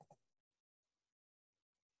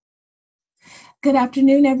Good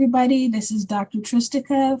afternoon, everybody. This is Dr.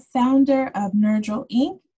 Tristica, founder of Nurgle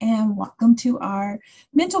Inc., and welcome to our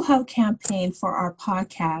mental health campaign for our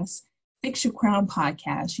podcast, Fix Your Crown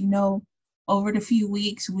podcast. Over the few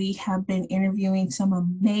weeks, we have been interviewing some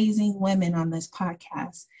amazing women on this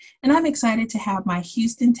podcast, and I'm excited to have my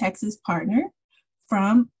Houston, Texas partner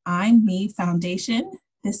from I'm Me Foundation.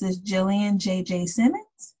 This is Jillian J.J.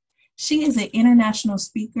 Simmons. She is an international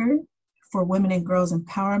speaker for women and girls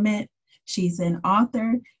empowerment. She's an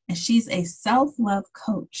author, and she's a self-love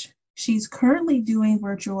coach. She's currently doing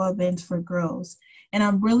virtual events for girls, and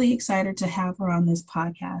I'm really excited to have her on this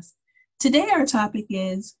podcast. Today, our topic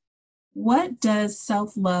is, what does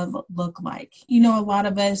self-love look like? A lot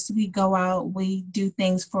of us, we go out, we do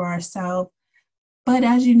things for ourselves, but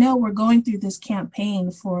as you know, we're going through this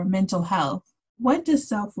campaign for mental health. What does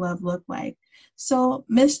self-love look like? So,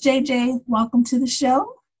 Miss JJ, welcome to the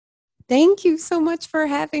show. Thank you so much for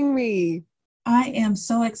having me. I am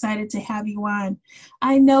so excited to have you on.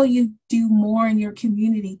 I know you do more in your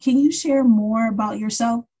community. Can you share more about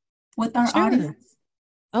yourself with our audience?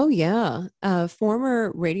 Oh, yeah.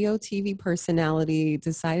 Former radio TV personality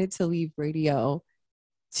decided to leave radio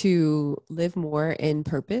to live more in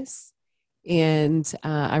purpose. And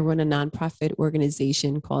I run a nonprofit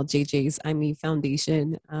organization called JJ's I'm Me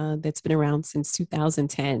Foundation that's been around since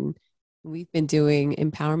 2010. We've been doing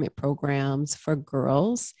empowerment programs for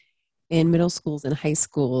girls in middle schools and high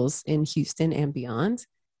schools in Houston and beyond.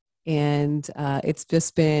 And it's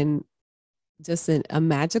just been a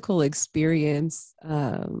magical experience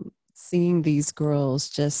seeing these girls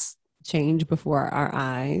just change before our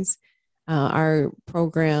eyes. Our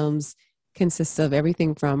programs consist of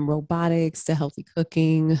everything from robotics to healthy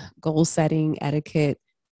cooking, goal setting, etiquette,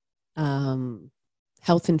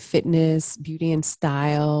 health and fitness, beauty and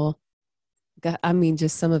style.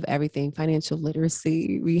 Just some of everything, financial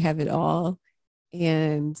literacy, we have it all.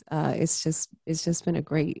 And it's just been a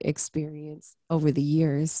great experience over the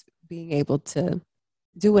years, being able to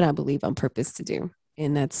do what I believe on purpose to do,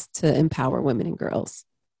 and that's to empower women and girls.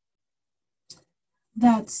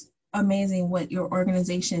 That's amazing what your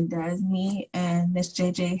organization does. Me and Miss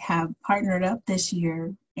JJ have partnered up this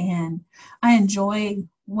year, and I enjoy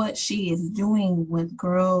what she is doing with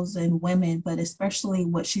girls and women, but especially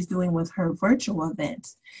what she's doing with her virtual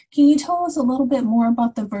events. Can you tell us a little bit more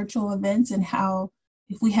about the virtual events and how,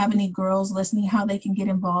 if we have any girls listening, how they can get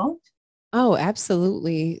involved? Oh,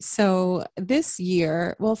 absolutely. So this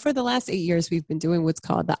year, well, for the last 8 years, we've been doing what's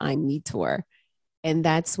called the I'm Me Tour. And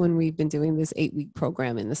that's when we've been doing this 8-week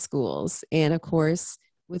program in the schools. And of course,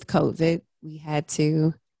 with COVID, we had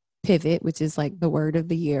to pivot, which is like the word of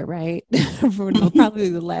the year, right? For probably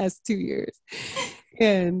the last 2 years.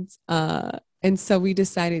 And so we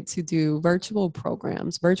decided to do virtual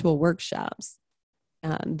programs, virtual workshops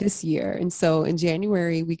this year. And so in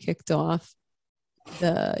January, we kicked off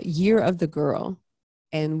the Year of the Girl.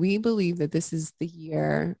 And we believe that this is the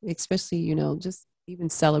year, especially, just even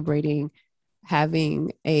celebrating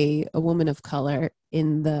having a woman of color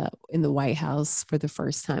in the White House for the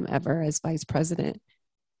first time ever as vice president.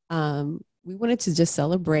 We wanted to just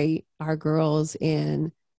celebrate our girls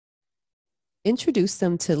and introduce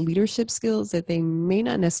them to leadership skills that they may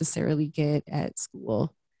not necessarily get at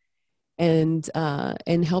school, and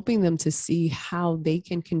helping them to see how they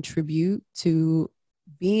can contribute to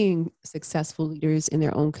being successful leaders in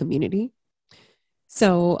their own community.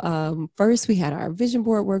 So first we had our vision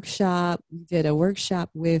board workshop. We did a workshop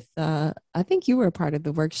with, I think you were a part of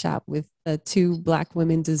the workshop with the 2 Black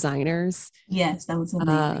women designers. Yes, that was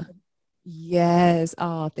amazing. Yes.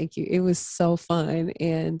 Oh, thank you. It was so fun.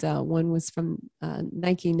 And one was from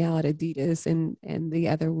Nike, now at Adidas, and the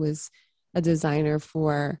other was a designer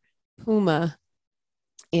for Puma.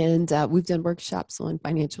 And we've done workshops on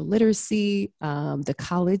financial literacy, the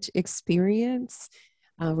college experience.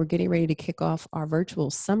 We're getting ready to kick off our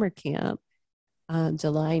virtual summer camp on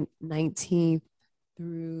July 19th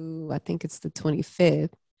through, I think it's the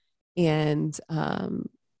 25th. And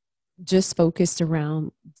just focused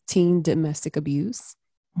around teen domestic abuse.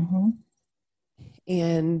 Mm-hmm.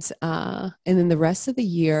 And then the rest of the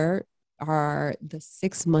year are the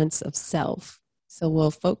 6 months of self. So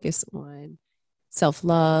we'll focus on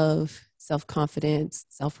self-love, self-confidence,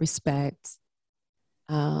 self-respect,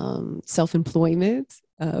 self-employment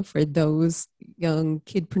for those young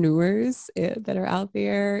kidpreneurs that are out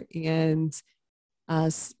there, and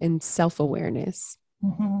self-awareness.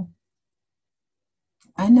 Mm-hmm.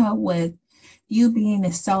 I know with you being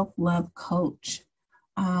a self-love coach,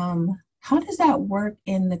 how does that work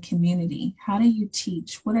in the community? How do you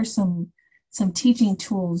teach? What are some teaching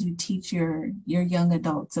tools you teach your young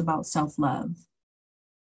adults about self-love?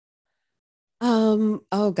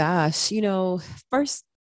 Oh gosh, first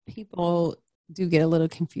people do get a little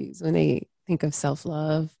confused when they think of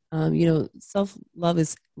self-love. Self-love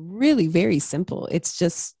is really very simple. It's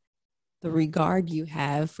just the regard you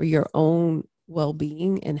have for your own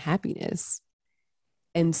well-being and happiness.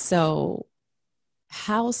 And so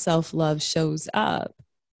how self-love shows up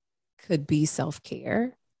could be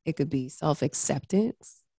self-care, it could be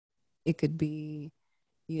self-acceptance, it could be,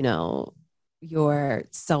 you know, your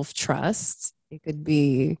self-trust, it could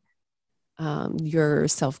be your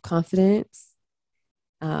self confidence.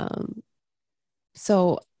 Um,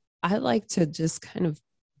 so I like to just kind of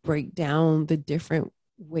break down the different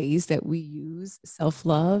ways that we use self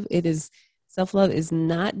love. Self love is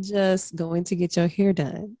not just going to get your hair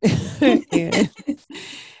done and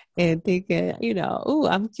and thinking, oh,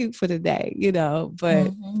 I'm cute for the day, but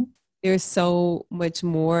Mm-hmm. there's so much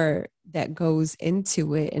more that goes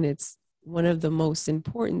into it, and it's one of the most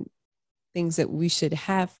important things that we should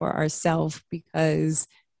have for ourselves, because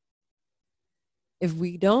if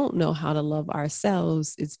we don't know how to love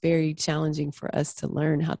ourselves, it's very challenging for us to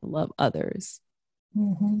learn how to love others.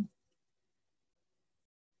 Mm-hmm.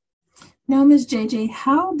 Now, Ms. JJ,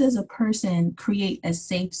 how does a person create a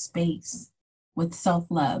safe space with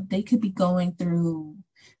self-love? They could be going through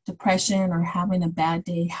depression or having a bad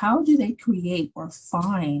day. How do they create or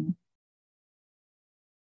find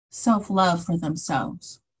self-love for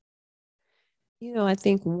themselves? I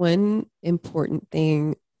think one important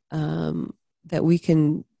thing that we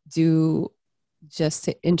can do just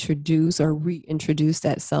to introduce or reintroduce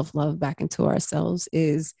that self love back into ourselves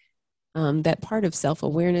is that part of self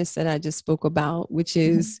awareness that I just spoke about, which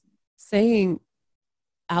Mm-hmm. is saying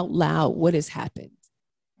out loud what has happened,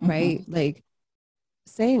 right? Mm-hmm. Like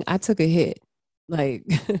saying, I took a hit, like,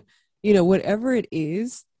 whatever it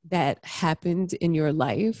is that happened in your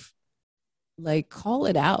life, like call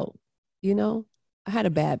it out. I had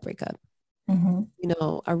a bad breakup. Mm-hmm.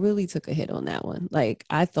 I really took a hit on that one. Like,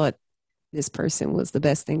 I thought this person was the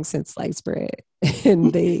best thing since sliced bread,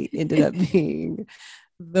 and they ended up being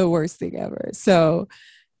the worst thing ever. So,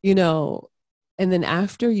 you know, and then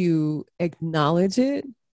after you acknowledge it,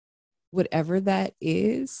 whatever that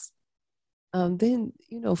is, then,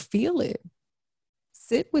 feel it,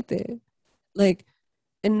 sit with it. Like,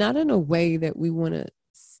 and not in a way that we want to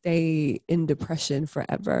stay in depression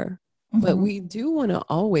forever, but Mm-hmm. we do want to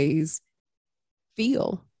always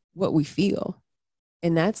feel what we feel.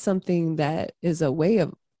 And that's something that is a way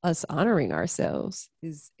of us honoring ourselves,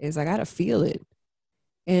 is I gotta feel it.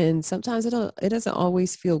 And sometimes it doesn't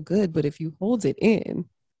always feel good, but if you hold it in,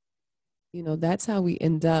 that's how we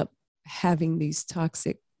end up having these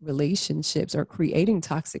toxic relationships or creating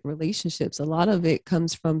toxic relationships. A lot of it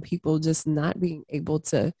comes from people just not being able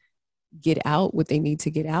to get out what they need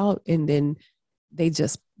to get out, and then they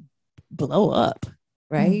just blow up,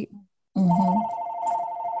 right? Mm-hmm.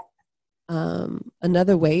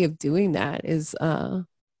 Another way of doing that is, you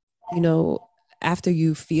know, after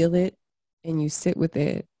you feel it and you sit with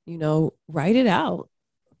it, write it out.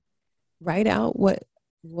 Write out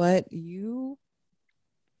what you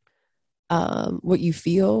what you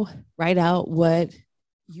feel. Write out what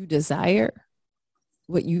you desire,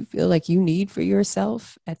 what you feel like you need for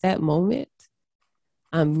yourself at that moment.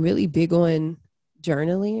 I'm really big on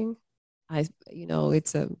journaling.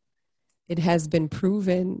 It has been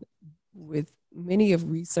proven with many of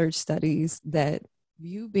research studies that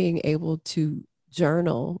you being able to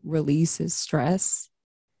journal releases stress,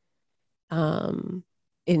 um,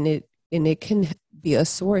 and it can be a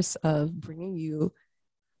source of bringing you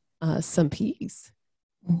some peace.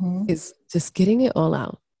 Mm-hmm. Is just getting it all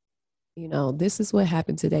out. This is what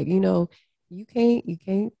happened today. You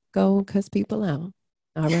can't go and cuss people out,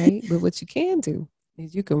 all right? But what you can do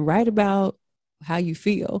is you can write about how you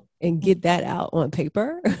feel and get that out on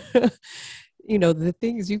paper. The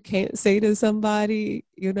things you can't say to somebody,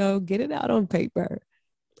 get it out on paper.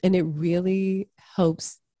 And it really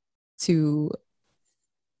helps to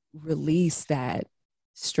release that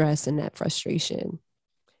stress and that frustration.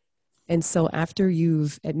 And so after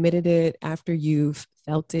you've admitted it, after you've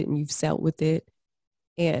felt it and you've sat with it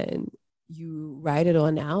and you write it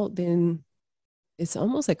on out, then it's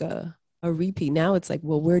almost like a repeat. Now it's like,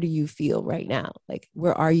 well, where do you feel right now? Like,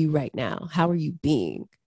 where are you right now? How are you being?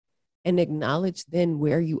 And acknowledge then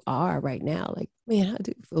where you are right now. Like, man, I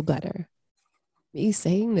do feel better. Me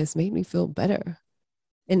saying this made me feel better.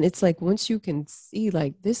 And it's like, once you can see,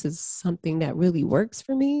 like, this is something that really works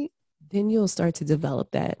for me, then you'll start to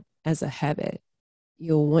develop that as a habit.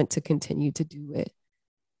 You'll want to continue to do it.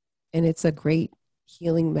 And it's a great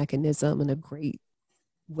healing mechanism and a great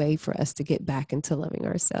way for us to get back into loving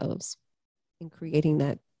ourselves and creating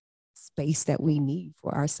that space that we need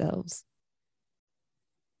for ourselves.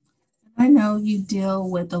 I know you deal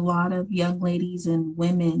with a lot of young ladies and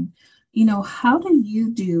women. How do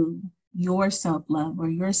you do your self love or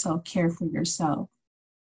your self care for yourself?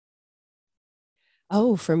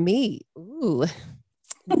 Oh, for me, ooh,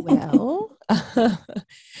 well,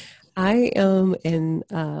 I am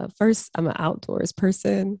first, I'm an outdoors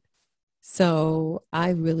person. So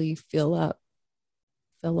I really fill up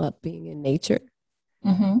being in nature.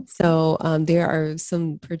 Mm-hmm. So there are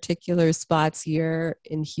some particular spots here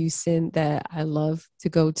in Houston that I love to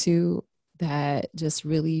go to that just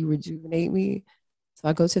really rejuvenate me. So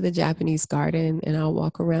I go to the Japanese garden and I'll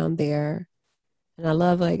walk around there. And I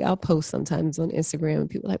love, like, I'll post sometimes on Instagram and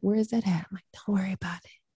people are like, where is that at? I'm like, don't worry about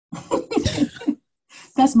it.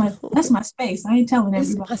 That's my space. I ain't telling It's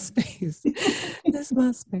everybody. my space. That's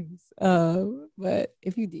my space. But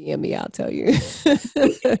if you DM me, I'll tell you.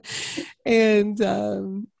 And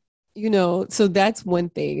so that's one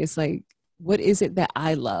thing. It's like, what is it that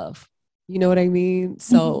I love? You know what I mean? Mm-hmm.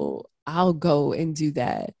 So I'll go and do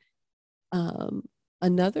that. Um,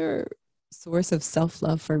 Another source of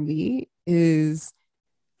self-love for me is,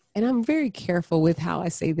 and I'm very careful with how I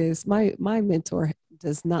say this. My mentor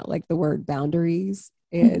does not like the word boundaries,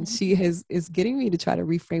 and Mm-hmm. she is getting me to try to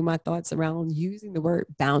reframe my thoughts around using the word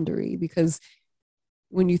boundary, because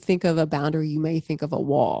when you think of a boundary, you may think of a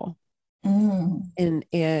wall, Mm.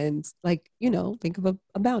 and like, think of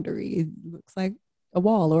a boundary. It looks like a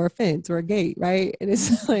wall or a fence or a gate, right? And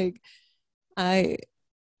it's like, I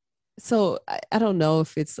I don't know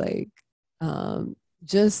if it's like,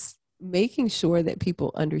 just making sure that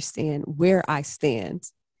people understand where I stand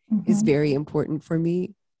is Mm-hmm. very important for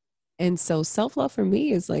me. And so self-love for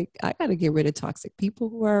me is like, I got to get rid of toxic people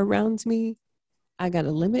who are around me. I got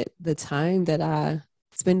to limit the time that I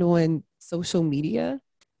spend on social media,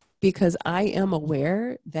 because I am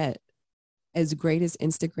aware that, as great as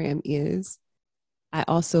Instagram is, I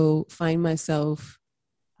also find myself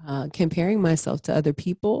comparing myself to other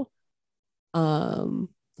people. Um,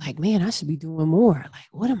 like, man, I should be doing more. Like,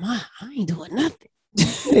 what am I? I ain't doing nothing.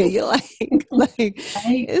 You're like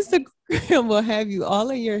Right. Instagram will have you all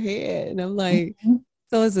in your head, and I'm like, Mm-hmm.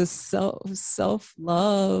 so as a self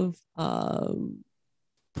love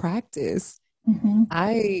practice, Mm-hmm.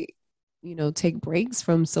 I take breaks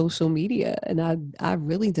from social media, and I've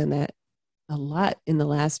really done that a lot in the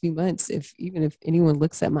last few months. Even if anyone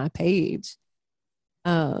looks at my page,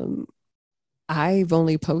 um, I've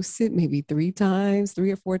only posted maybe 3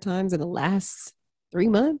 or 4 times in the last 3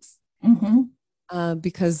 months, Mm-hmm.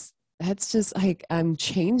 because that's just like, I'm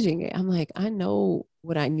changing it. I'm like, I know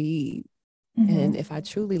what I need. Mm-hmm. And if I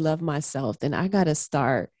truly love myself, then I got to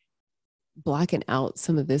start blocking out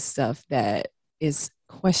some of this stuff that is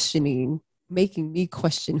making me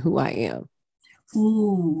question who I am.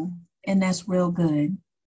 Ooh, and that's real good.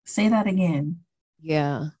 Say that again.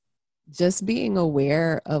 Yeah. Just being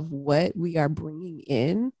aware of what we are bringing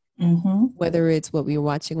in, Mm-hmm. whether it's what we're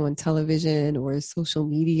watching on television or social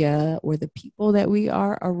media, or the people that we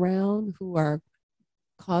are around who are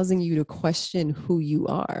causing you to question who you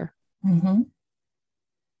are. Mm-hmm.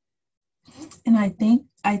 And I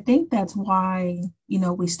think that's why,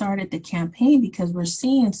 we started the campaign, because we're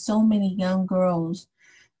seeing so many young girls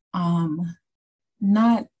um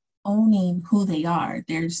not owning who they are.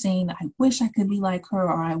 They're saying, I wish I could be like her,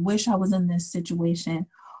 or I wish I was in this situation,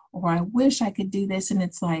 or I wish I could do this. And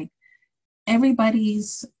it's like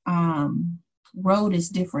everybody's road is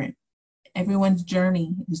different. Everyone's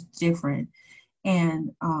journey is different.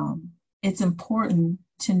 And it's important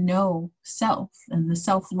to know self and the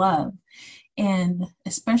self love. And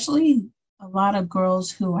especially a lot of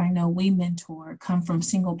girls who I know we mentor come from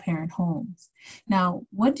single parent homes. Now,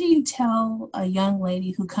 what do you tell a young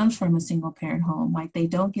lady who comes from a single parent home? Like, they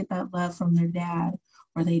don't get that love from their dad,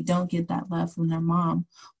 or they don't get that love from their mom.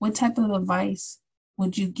 What type of advice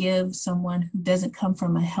would you give someone who doesn't come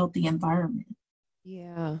from a healthy environment?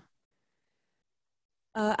 Yeah.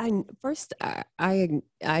 I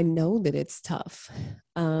know that it's tough.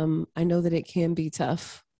 I know that it can be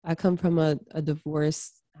tough. I come from a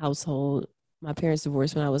divorced household. My parents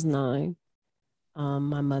divorced when I was 9.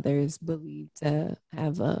 My mother is believed to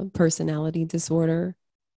have a personality disorder.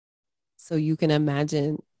 So you can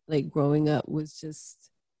imagine, like, growing up was just,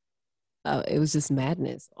 it was just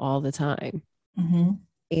madness all the time. Mm-hmm.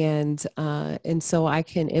 And so I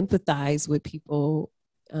can empathize with people,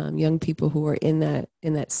 young people who are in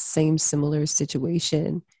that same similar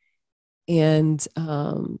situation. And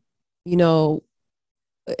you know,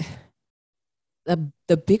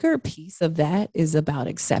 the bigger piece of that is about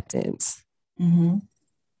acceptance. Mm-hmm.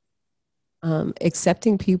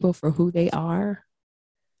 Accepting people for who they are,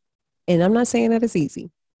 And I'm not saying that it's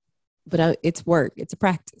easy, but it's work. It's a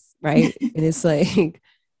practice, right? And it's like,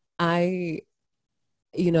 I,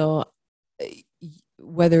 you know,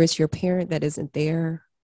 whether it's your parent that isn't there,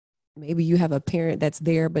 maybe you have a parent that's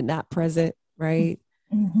there but not present, right?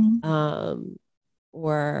 Mm-hmm. Um,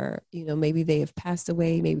 or, maybe they have passed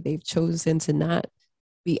away, maybe they've chosen to not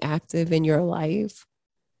be active in your life.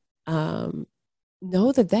 Um,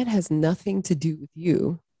 know that that has nothing to do with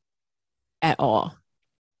you at all.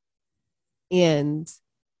 And,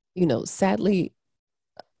 sadly,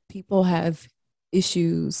 people have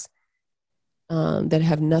issues that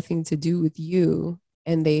have nothing to do with you,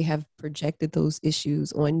 and they have projected those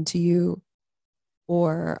issues onto you,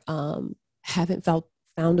 or haven't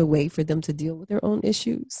found a way for them to deal with their own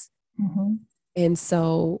issues. Mm-hmm. And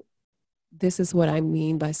so this is what I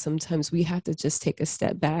mean by sometimes we have to just take a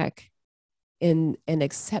step back and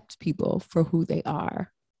accept people for who they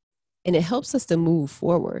are. And it helps us to move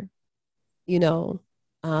forward, you know,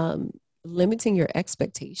 um, limiting your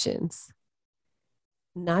expectations,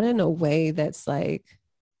 not in a way that's like,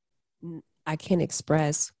 I can't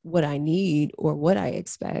express what I need or what I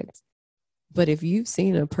expect. But if you've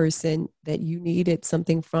seen a person that you needed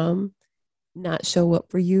something from not show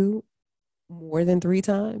up for you more than 3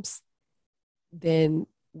 times, then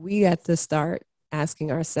we have to start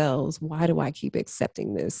asking ourselves, why do I keep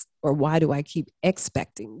accepting this? Or why do I keep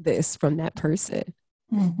expecting this from that person?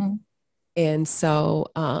 Mm-hmm. And so,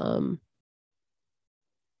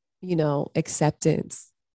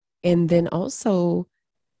 acceptance. And then also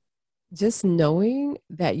just knowing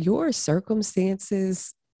that your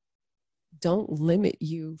circumstances don't limit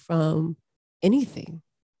you from anything.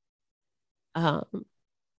 Um,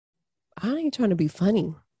 I ain't trying to be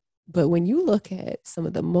funny, but when you look at some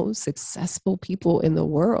of the most successful people in the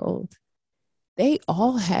world, they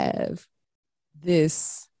all have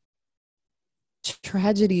this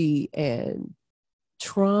tragedy and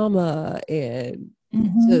trauma and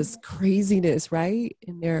Mm-hmm. just craziness, right?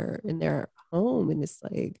 In their home. And it's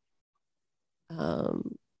like,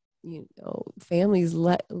 um, families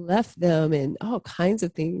left them and all kinds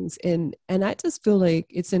of things. And I just feel like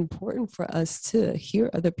it's important for us to hear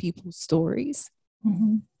other people's stories,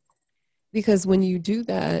 Mm-hmm. because when you do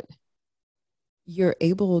that, you're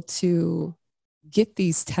able to get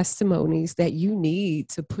these testimonies that you need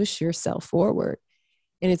to push yourself forward.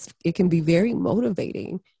 And it can be very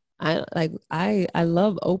motivating. I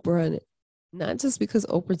love Oprah, and not just because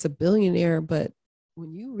Oprah's a billionaire, but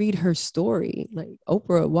when you read her story, like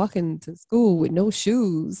Oprah walking to school with no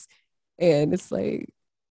shoes, and it's like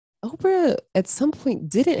Oprah at some point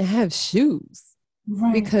didn't have shoes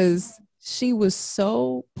Right. because she was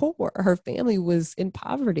so poor. Her family was in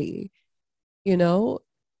poverty, you know,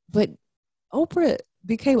 but Oprah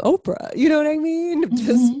became Oprah, you know what I mean?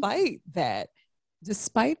 Mm-hmm.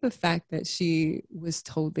 Despite the fact that she was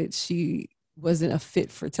told that she wasn't a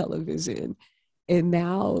fit for television. And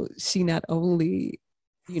now she not only,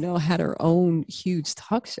 had her own huge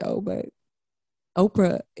talk show, but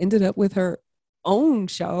Oprah ended up with her own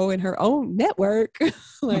show and her own network.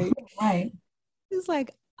 Like, Right. it's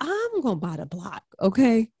like, I'm going to buy the block.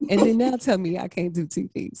 Okay. And then now tell me I can't do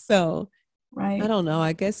TV. So I Right. don't know.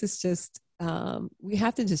 I guess it's just, we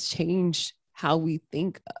have to just change how we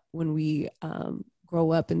think when we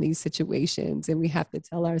grow up in these situations. And we have to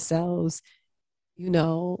tell ourselves,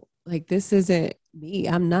 like, this isn't me.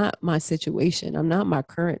 I'm not my situation. I'm not my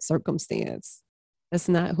current circumstance. That's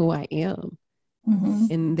not who I am. Mm-hmm.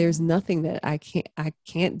 And there's nothing that I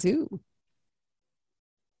can't do.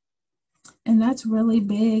 And that's really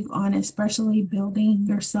big on especially building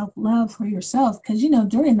your self-love for yourself. Because,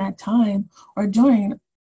 during that time or during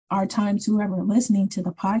our times, whoever listening to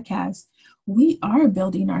the podcast, we are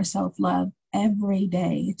building our self-love every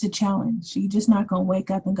day. It's a challenge. You're just not going to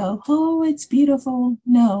wake up and go, oh, it's beautiful.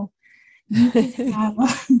 No, you could have,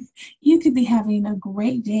 you could be having a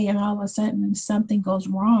great day and all of a sudden something goes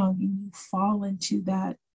wrong and you fall into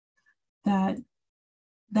that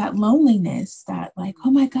that loneliness, that like,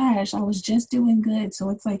 oh my gosh, I was just doing good. So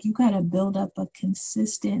it's like you got to build up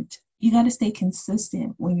you got to stay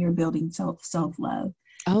consistent when you're building self-love.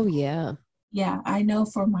 Oh, yeah. Yeah, I know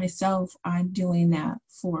for myself, I'm doing that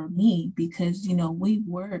for me because, we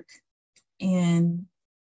work in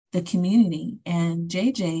the community and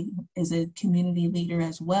JJ is a community leader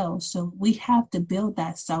as well. So we have to build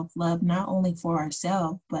that self-love, not only for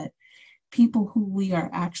ourselves, but people who we are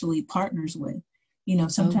actually partners with. Oh,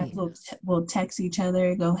 Sometimes yeah. we'll text each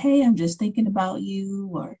other, go, hey, I'm just thinking about you.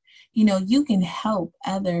 Or, you can help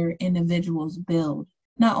other individuals build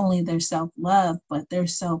not only their self-love, but their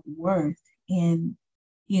self-worth in,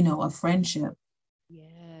 a friendship.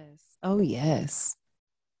 Yes. Oh, yes.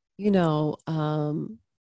 you know,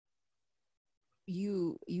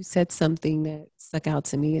 you said something that stuck out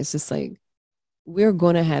to me. It's just like we're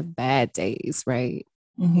going to have bad days, right?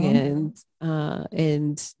 Mm-hmm.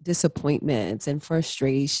 And disappointments and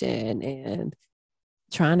frustration and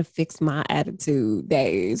trying to fix my attitude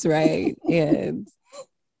days, right? And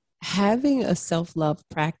having a self-love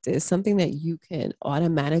practice, something that you can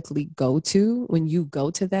automatically go to when you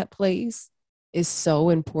go to that place, is so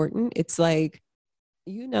important. It's like,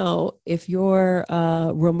 if your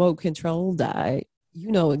remote control died, you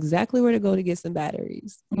know exactly where to go to get some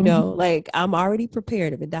batteries. Mm-hmm. Like I'm already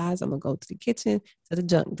prepared. If it dies, I'm gonna go to the kitchen, to the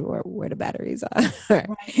junk drawer where the batteries are. Right.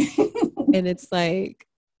 And it's like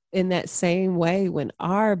in that same way, when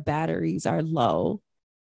our batteries are low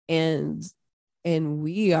and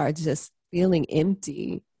we are just feeling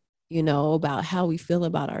empty, about how we feel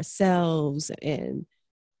about ourselves and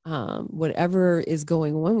whatever is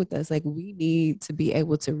going on with us, like we need to be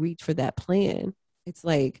able to reach for that plan. It's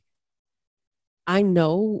like, I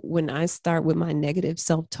know when I start with my negative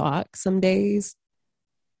self-talk some days,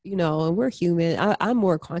 and we're human, I'm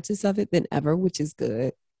more conscious of it than ever, which is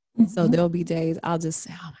good. So Mm-hmm. there'll be days I'll just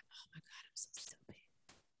say, oh my God, I'm so stupid.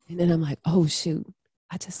 And then I'm like, oh shoot,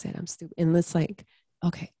 I just said I'm stupid. And it's like,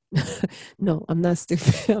 okay, no, I'm not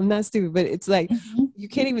stupid. I'm not stupid. But it's like, Mm-hmm. you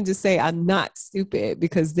can't even just say I'm not stupid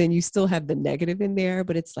because then you still have the negative in there.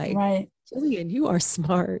 But it's like, Right. Jillian, you are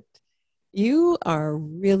smart. You are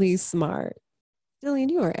really smart. Jillian,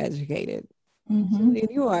 you are educated. Mm-hmm.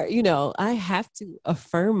 Jillian, you are, I have to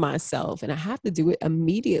affirm myself and I have to do it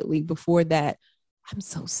immediately before that I'm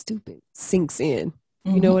so stupid sinks in.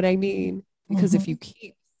 You know Mm-hmm. what I mean? Because if Mm-hmm. you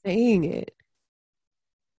keep saying it,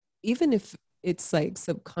 even if it's like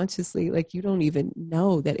subconsciously, like you don't even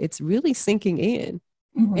know that it's really sinking in,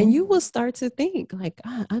 and Mm-hmm. you will start to think like,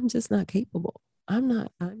 I'm just not capable. I'm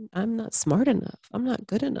not smart enough. I'm not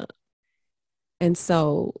good enough. And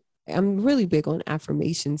so I'm really big on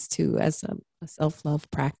affirmations too as a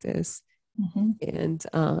self-love practice,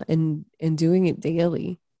 Mm-hmm. and doing it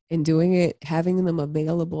daily and doing it, having them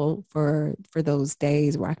available for those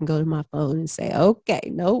days where I can go to my phone and say, okay,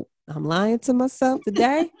 nope, I'm lying to myself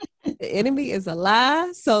today. The enemy is a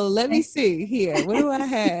lie. So let me Right. see here. What do I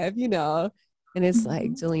have? And it's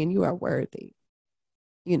like, Mhm. Jillian, you are worthy.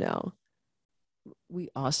 You know, we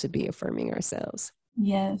all should be affirming ourselves.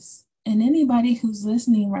 Yes. And anybody who's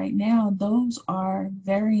listening right now, those are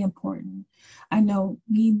very important. I know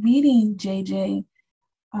me meeting JJ,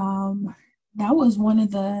 um, that was one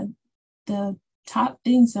of the top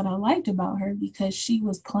things that I liked about her because she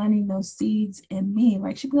was planting those seeds in me.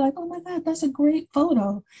 Like she'd be like, "Oh my God, that's a great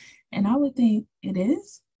photo," and I would think it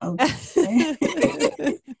is okay.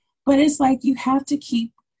 But it's like you have to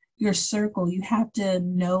keep your circle. You have to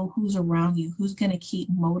know who's around you, who's going to keep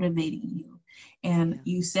motivating you. And Yeah.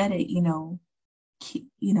 you said it,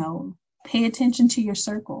 pay attention to your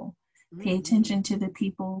circle. Pay Mm-hmm. attention to the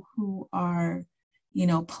people who are,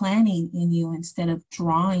 planting in you instead of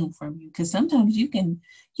drawing from you. Because sometimes you can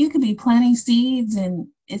be planting seeds and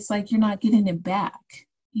it's like you're not getting it back.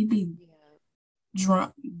 You'd be Yeah.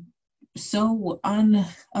 drawn so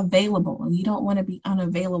unavailable, and you don't want to be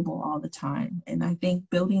unavailable all the time. And I think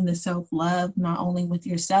building the self-love not only with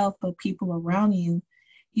yourself but people around you,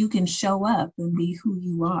 you can show up and be who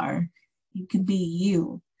you are. You can be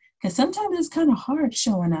you, because sometimes it's kind of hard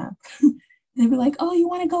showing up. They'd be like, oh, you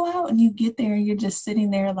want to go out, and you get there and you're just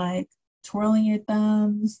sitting there like twirling your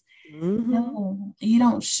thumbs. Mm-hmm. No, you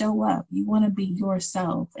don't show up. You want to be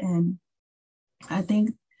yourself. And I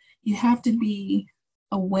think you have to be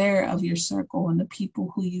aware of your circle and the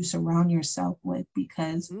people who you surround yourself with,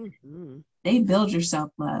 because Mm-hmm. they build your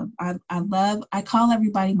self love. I call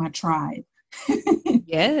everybody my tribe.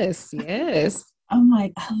 Yes, yes. I'm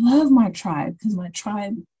like, I love my tribe because my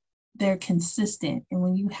tribe, they're consistent. And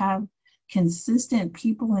when you have consistent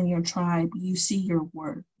people in your tribe, you see your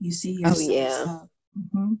worth, you see your Oh self yeah. love.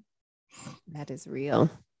 Mm-hmm. That is real.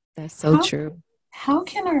 That's so How, true. how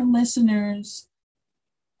can our listeners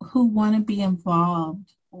who want to be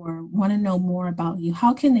involved or want to know more about you,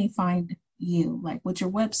 how can they find you? Like, what's your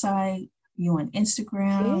website? You on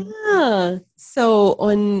Instagram? Yeah. So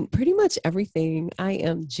on pretty much everything, I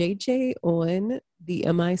am JJ on the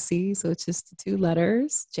MIC. So it's just the two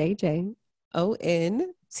letters, JJONTHEMIC.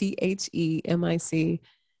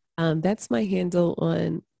 That's my handle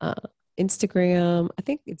on Instagram. I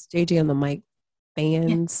think it's JJ on the mic Yeah.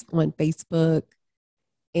 fans on Facebook.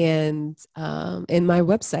 And my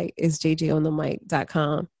website is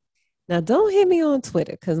jjonthemic.com. Now don't hit me on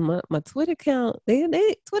Twitter because my Twitter account, they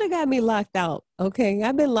Twitter got me locked out. Okay.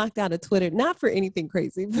 I've been locked out of Twitter, not for anything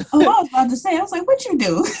crazy. Oh, I was about to say, I was like, what you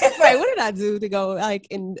do? Right. What did I do to go like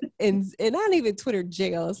and not even Twitter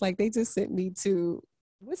jail? It's like they just sent me to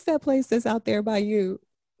what's that place that's out there by you?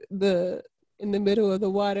 The in the middle of the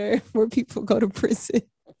water where people go to prison.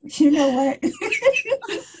 You know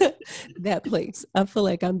what? That place. I feel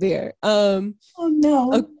like I'm there. Oh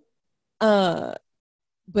no. Uh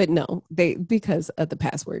but no, they because of the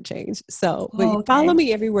password change. So, but Oh, follow okay.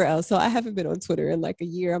 me everywhere else. So I haven't been on Twitter in like a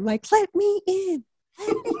year. I'm like, let me in.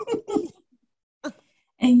 Let me in.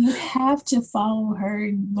 And you have to follow her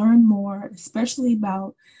and learn more, especially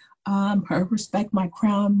about her Respect My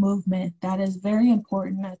Crown movement. That is very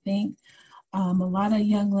important. I think a lot of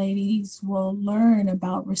young ladies will learn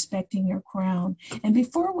about respecting your crown. And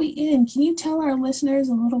before we end, can you tell our listeners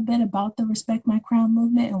a little bit about the Respect My Crown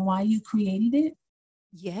movement and why you created it?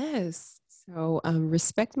 Yes. So,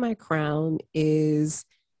 Respect My Crown is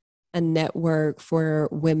a network for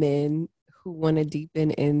women who want to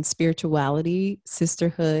deepen in spirituality,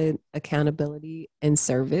 sisterhood, accountability, and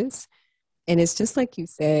service. And it's just like you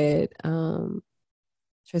said, Tristica,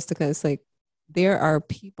 it's like there are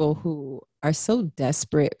people who are so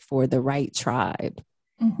desperate for the right tribe.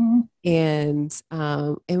 Mm-hmm. And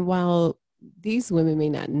while these women may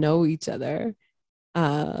not know each other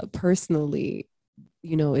personally,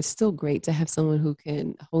 you know, it's still great to have someone who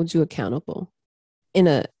can hold you accountable in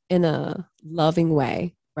a loving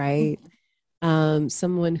way, right?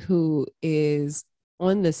 Someone who is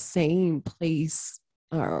on the same place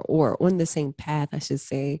or on the same path, I should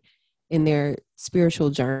say, in their spiritual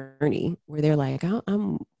journey, where they're like,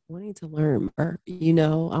 I'm wanting to learn, or you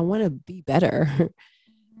know, I want to be better,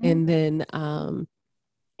 Mm-hmm.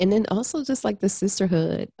 and then also just like the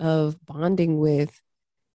sisterhood of bonding with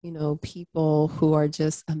people who are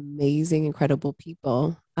just amazing, incredible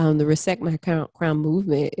people. The Respect My Crown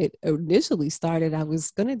movement, it initially started, I was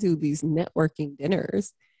going to do these networking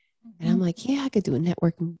dinners. And I'm Mm-hmm. like, yeah, I could do a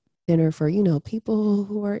networking dinner for, people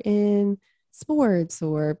who are in sports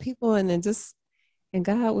or people. And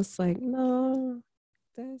God was like, no,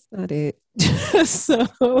 that's not it.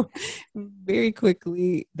 So very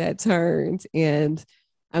quickly that turned. And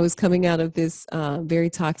I was coming out of this very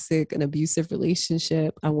toxic and abusive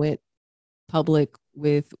relationship. I went public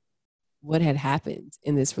with what had happened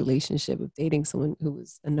in this relationship of dating someone who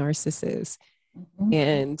was a narcissist. Mm-hmm.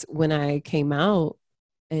 And when I came out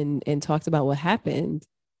and talked about what happened,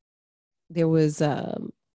 there was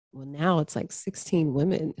well, now it's like 16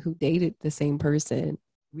 women who dated the same person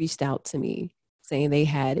reached out to me saying they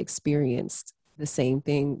had experienced the same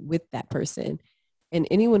thing with that person. And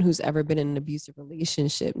anyone who's ever been in an abusive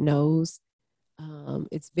relationship knows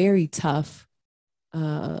it's very tough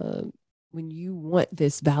uh, when you want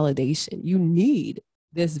this validation. You need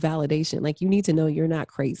this validation. Like, you need to know you're not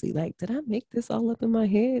crazy. Like, did I make this all up in my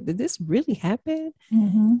head? Did this really happen?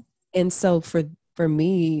 Mm-hmm. And so for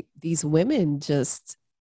me, these women just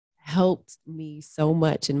helped me so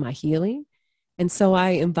much in my healing. And so I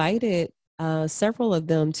invited several of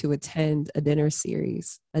them to attend a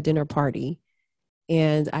dinner party.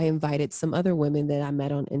 And I invited some other women that I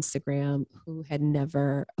met on Instagram who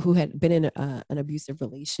had been in an abusive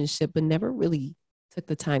relationship, but never really took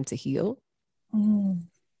the time to heal. Mm-hmm.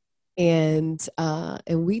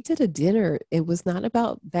 And we did a dinner. It was not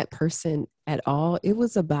about that person at all. It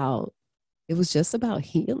was just about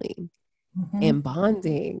healing Mm-hmm. and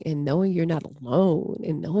bonding and knowing you're not alone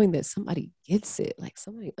and knowing that somebody gets it, like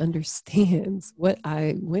somebody understands what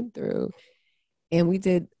I went through. And we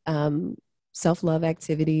did self-love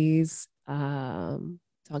activities,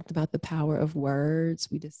 talked about the power of words.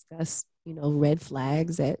 We discussed, red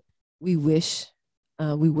flags that we wish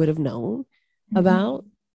we would have known Mm-hmm. about.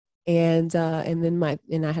 And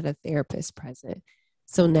I had a therapist present.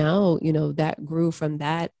 So now, that grew from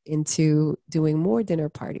that into doing more dinner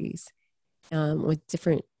parties with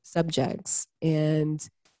different subjects and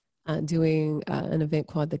doing an event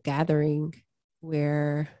called The Gathering,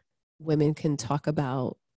 where women can talk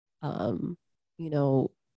about, um, you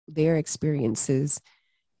know, their experiences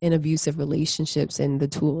in abusive relationships and the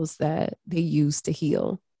tools that they use to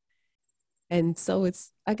heal. And so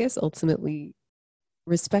it's, I guess, ultimately,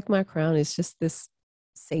 Respect My Crown is just this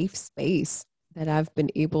safe space that I've been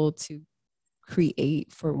able to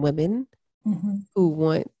create for women Mm-hmm. who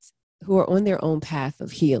want who are on their own path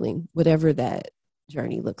of healing, whatever that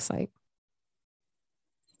journey looks like.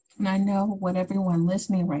 And I know what everyone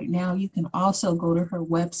listening right now, you can also go to her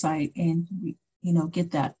website and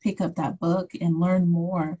pick up that book and learn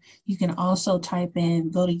more. You can also go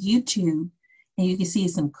to YouTube and you can see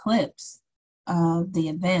some clips of the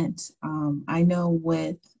event. I know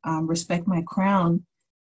with Respect My Crown,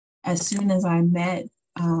 as soon as I met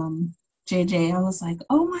JJ, I was like,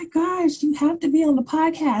 oh my gosh, you have to be on the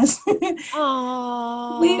podcast. We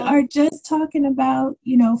Aww. are just talking about,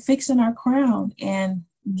 fixing our crown. And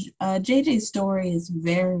JJ's story is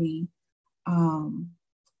um,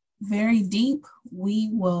 very deep.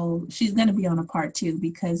 She's going to be on a part two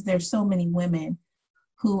because there's so many women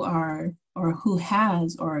who are or who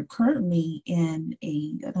has or are currently in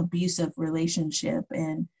an abusive relationship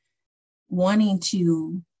and wanting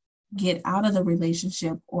to get out of the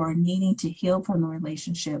relationship or needing to heal from the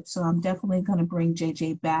relationship. So I'm definitely going to bring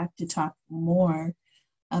JJ back to talk more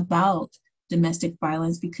about domestic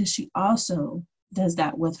violence because she also does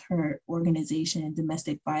that with her organization,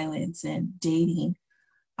 domestic violence and dating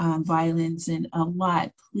violence and a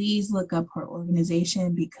lot. Please look up her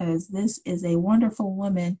organization because this is a wonderful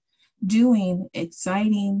woman doing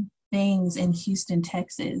exciting things in Houston,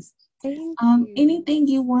 Texas. Thank you. Anything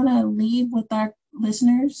you want to leave with our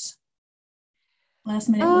listeners? Last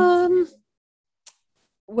minute words?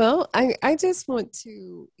 Well, I just want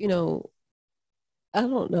to, I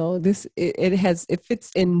don't know. It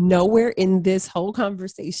fits in nowhere in this whole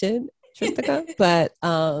conversation, Tristika, but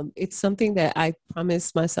it's something that I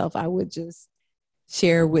promised myself I would just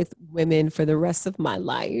share with women for the rest of my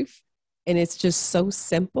life. And it's just so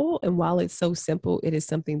simple. And while it's so simple, it is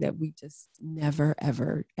something that we just never,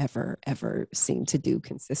 ever, ever, ever seem to do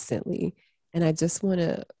consistently. And I just want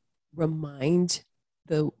to remind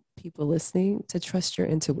the people listening to trust your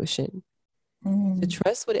intuition, to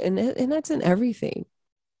trust what, and that's in everything,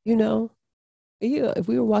 you know. If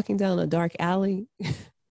we were walking down a dark alley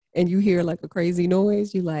and you hear like a crazy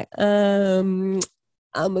noise, you're like, I'm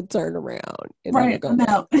gonna turn around and I'm gonna Right, go I'm back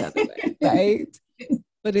out. the other way, right?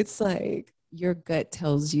 But it's like your gut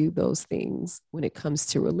tells you those things when it comes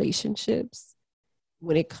to relationships,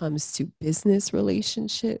 when it comes to business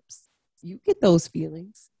relationships. You get those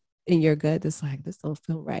feelings in your gut that's like, this don't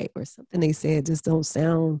feel right, or something they said just that don't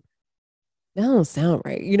sound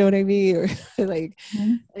right. You know what I mean? Or like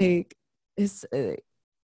it's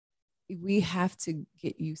we have to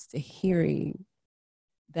get used to hearing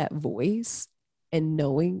that voice and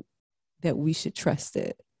knowing that we should trust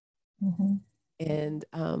it. Mm-hmm.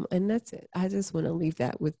 And that's it. I just want to leave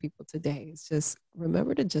that with people today. It's just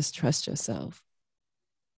remember to just trust yourself.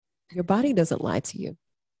 Your body doesn't lie to you.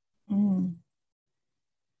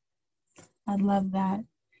 I love that.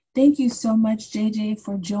 Thank you so much, JJ,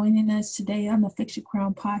 for joining us today on the Fix Your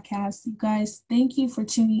Crown podcast. You guys, thank you for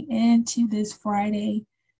tuning in to this Friday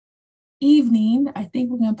evening. I think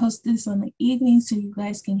we're going to post this on the evening so you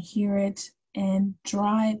guys can hear it and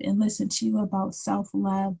drive and listen to about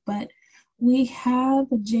self-love. But we have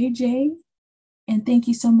JJ, and thank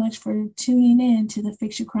you so much for tuning in to the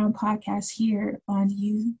Fix Your Crown podcast here on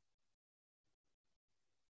You.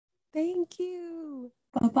 Thank you.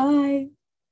 Bye-bye.